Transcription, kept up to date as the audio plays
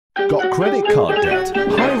Got credit card debt?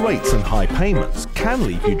 High rates and high payments can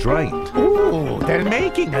leave you drained. Ooh, they're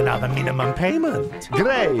making another minimum payment.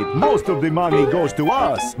 Great! Most of the money goes to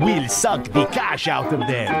us. We'll suck the cash out of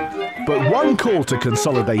them. But one call to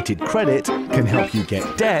Consolidated Credit can help you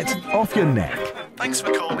get debt off your neck. Thanks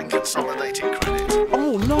for calling Consolidated Credit.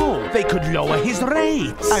 Oh no, they could lower his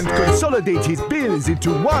rates. And consolidate his bills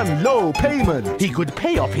into one low payment. He could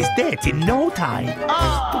pay off his debt in no time.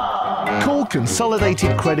 Call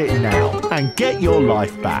Consolidated Credit now and get your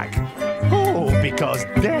life back. Oh, because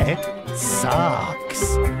debt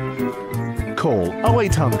sucks. Call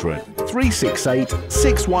 0800 368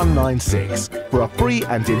 6196 for a free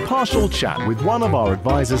and impartial chat with one of our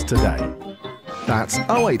advisors today. That's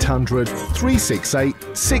 0800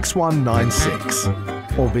 368 6196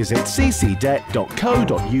 or visit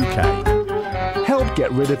ccdebt.co.uk. Help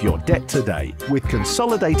get rid of your debt today with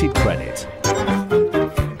Consolidated Credit.